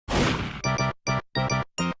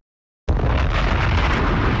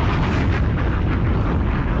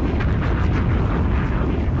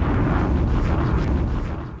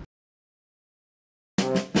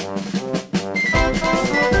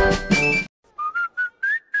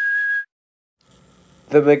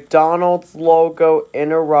The McDonald's logo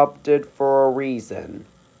interrupted for a reason.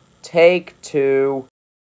 Take 2.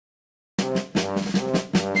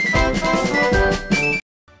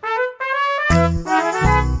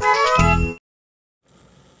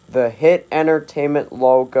 The Hit Entertainment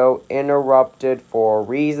logo interrupted for a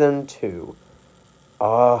reason too.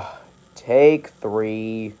 Take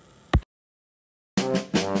 3.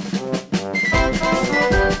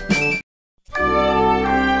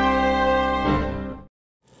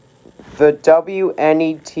 The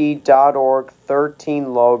WNET.org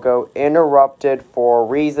 13 logo interrupted for a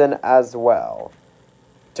reason as well.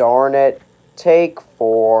 Darn it, take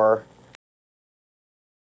 4.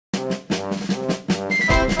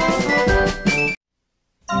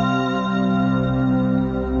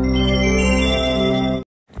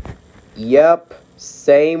 Yep,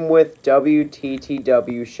 same with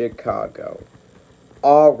WTTW Chicago.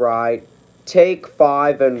 Alright, take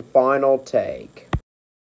 5 and final take.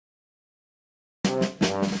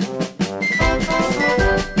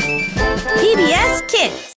 PBS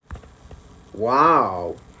Kids.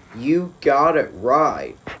 Wow, you got it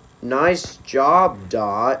right. Nice job,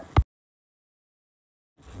 Dot.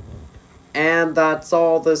 And that's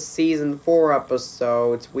all the Season 4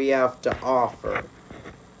 episodes we have to offer.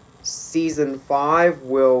 Season 5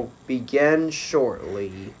 will begin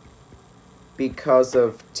shortly because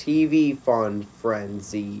of TV Fun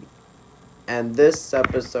Frenzy, and this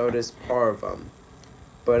episode is part of them.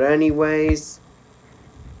 But anyways,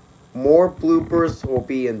 more bloopers will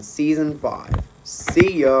be in Season 5.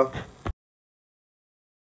 See ya!